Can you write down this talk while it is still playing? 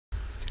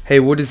Hey,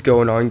 what is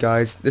going on,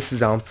 guys? This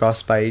is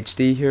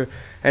ImFrostBiteHD here,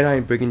 and I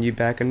am bringing you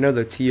back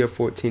another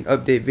TU14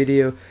 update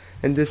video,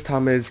 and this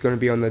time it is going to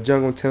be on the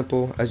jungle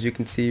temple. As you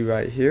can see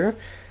right here,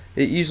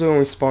 it usually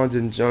only spawns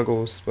in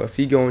jungles, but if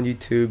you go on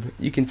YouTube,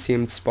 you can see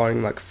them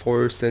spawning like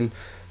forests and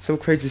some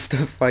crazy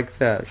stuff like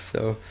that.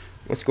 So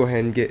let's go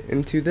ahead and get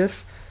into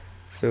this.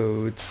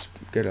 So it's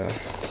gonna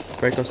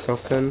break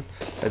ourselves in,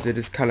 as it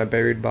is kind of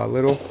buried by a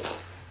little.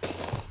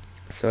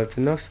 So that's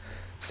enough.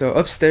 So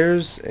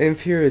upstairs in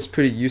here is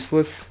pretty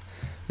useless.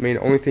 I mean,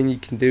 the only thing you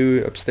can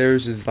do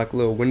upstairs is like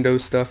little window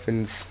stuff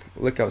and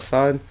look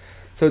outside.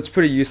 So it's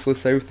pretty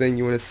useless. Everything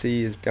you want to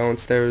see is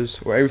downstairs,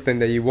 or everything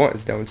that you want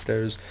is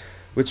downstairs,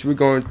 which we're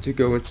going to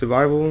go in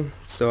survival,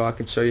 so I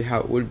can show you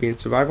how it would be in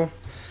survival.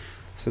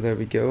 So there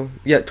we go.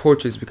 Yeah,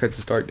 torches because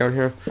it's dark down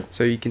here,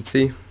 so you can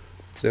see.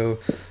 So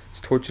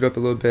let's torch it up a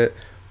little bit.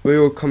 We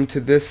will come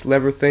to this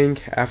lever thing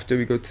after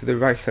we go to the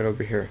right side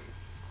over here.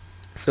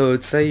 So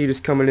let's say you're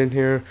just coming in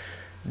here,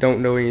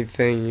 don't know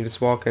anything, you're just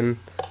walking,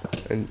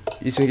 and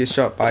you're just gonna get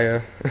shot by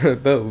a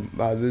bow,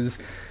 by those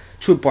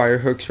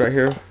tripwire hooks right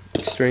here,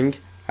 string,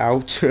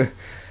 ouch.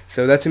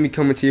 So that's gonna be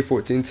coming to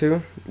TU14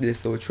 too,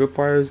 these little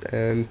tripwires,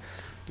 and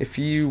if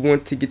you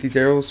want to get these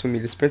arrows from the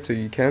dispenser,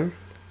 you can.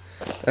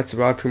 That's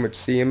what I pretty much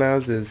see them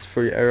as, is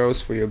for your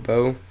arrows, for your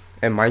bow,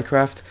 and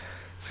Minecraft,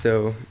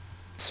 so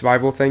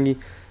survival thingy.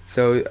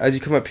 So as you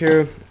come up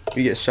here,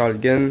 you get shot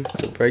again,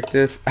 so break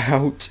this,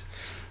 ouch.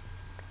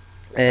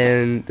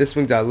 And this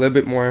one's got a little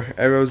bit more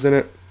arrows in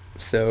it.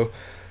 So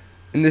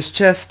in this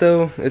chest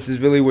though, this is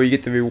really where you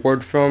get the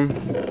reward from.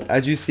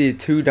 As you see,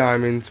 2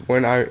 diamonds,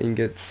 1 iron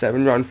ingot,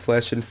 7 rotten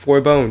flesh, and 4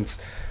 bones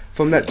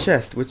from that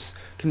chest, which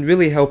can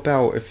really help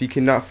out if you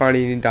cannot find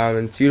any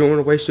diamonds. You don't want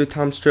to waste your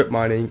time strip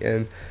mining,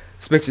 and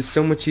this makes it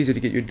so much easier to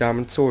get your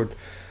diamond sword.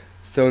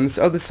 So on this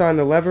other side of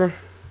the lever,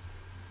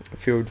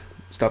 if you would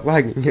stop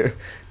lagging,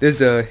 there's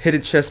a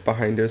hidden chest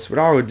behind us. What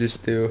I would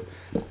just do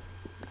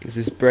is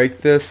just break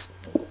this,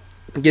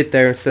 get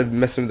there, instead of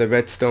messing with the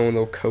redstone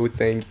little code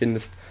thing. You can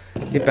just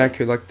get back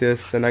here like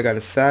this, and I got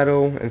a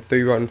saddle and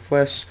 3 rotten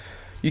flesh.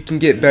 You can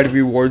get better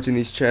rewards in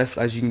these chests,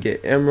 as you can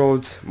get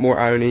emeralds, more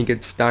iron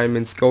ingots,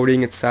 diamonds, gold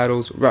ingots,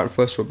 saddles, rotten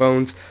flesh, or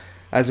bones.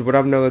 As of what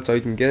I know, that's all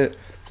you can get.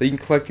 So you can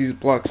collect these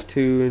blocks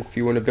too if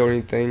you want to build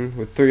anything.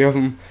 With 3 of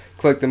them,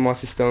 collect the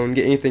mossy stone,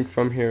 get anything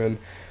from here, and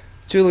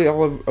it's really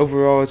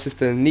overall it's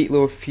just a neat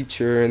little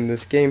feature in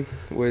this game,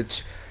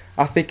 which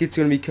I think it's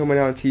going to be coming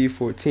out in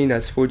TU14,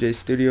 as 4J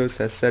Studios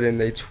has said in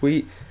their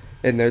tweet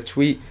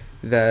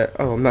that,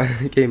 oh, I'm not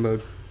in game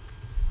mode,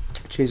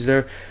 change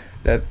there,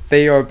 that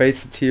they are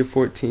based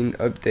TU14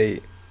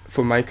 update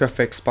for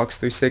Minecraft Xbox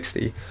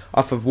 360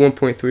 off of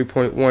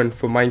 1.3.1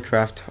 for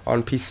Minecraft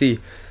on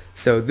PC.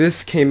 So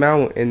this came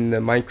out in the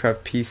Minecraft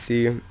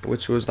PC,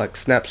 which was like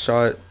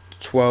snapshot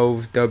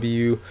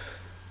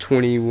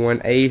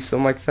 12W21A,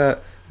 something like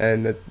that,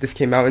 and this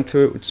came out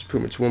into it, which is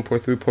pretty much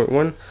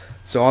 1.3.1.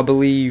 So I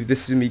believe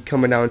this is going to be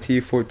coming out in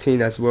TU14,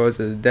 as well as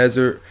a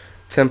desert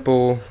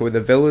temple with a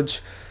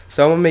village.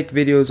 So I'm going to make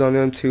videos on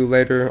them too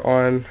later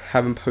on,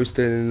 have them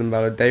posted in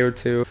about a day or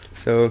two.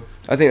 So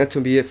I think that's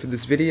going to be it for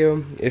this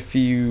video. If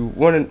you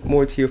want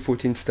more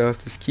TU14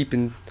 stuff, just keep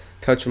in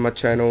touch with my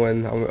channel,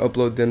 and I'm going to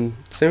upload them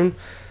soon.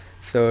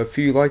 So if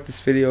you like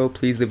this video,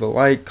 please leave a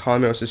like,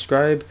 comment, or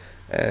subscribe.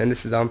 And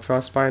this is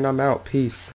ImFrostBite, and I'm out. Peace.